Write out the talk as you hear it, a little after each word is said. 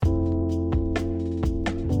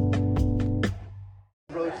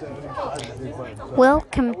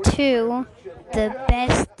Welcome to the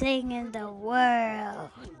best thing in the world.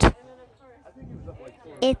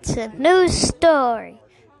 It's a news story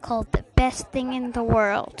called The Best Thing in the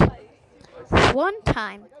World. One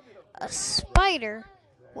time, a spider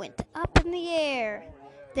went up in the air.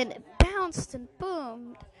 Then it bounced and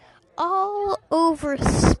boomed all over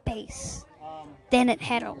space. Then it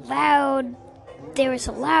had there was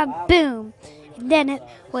a loud boom. And then it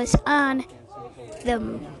was on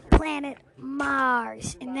the planet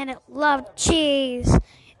Mars, and then it loved cheese.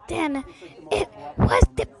 Then it was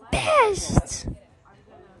the best.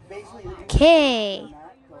 Okay,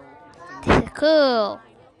 this is cool.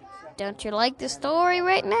 Don't you like the story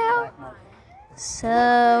right now?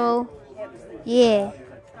 So, yeah,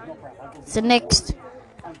 it's the next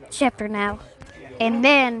chapter now. And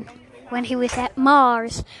then, when he was at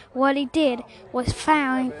Mars, what he did was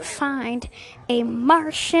find a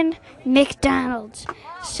Martian McDonald's.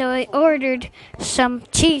 So he ordered some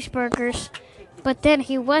cheeseburgers, but then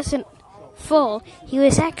he wasn't full. He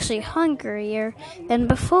was actually hungrier than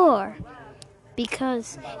before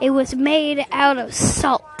because it was made out of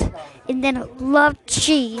salt, and then it loved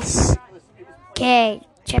cheese. Okay,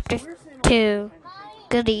 chapter 2.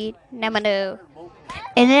 Goody Namano.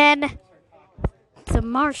 And then the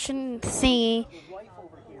Martian thingy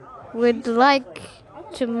would like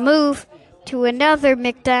to move to another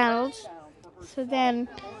McDonald's. So then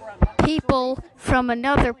people from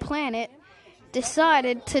another planet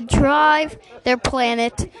decided to drive their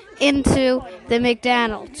planet into the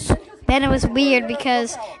McDonald's. Then it was weird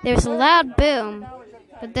because there was a loud boom,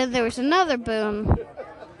 but then there was another boom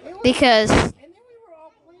because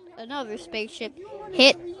another spaceship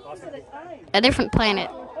hit a different planet.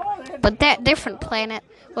 But that different planet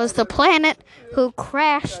was the planet who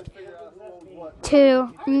crashed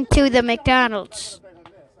into the McDonald's.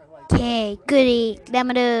 Okay, goody,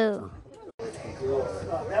 lemon.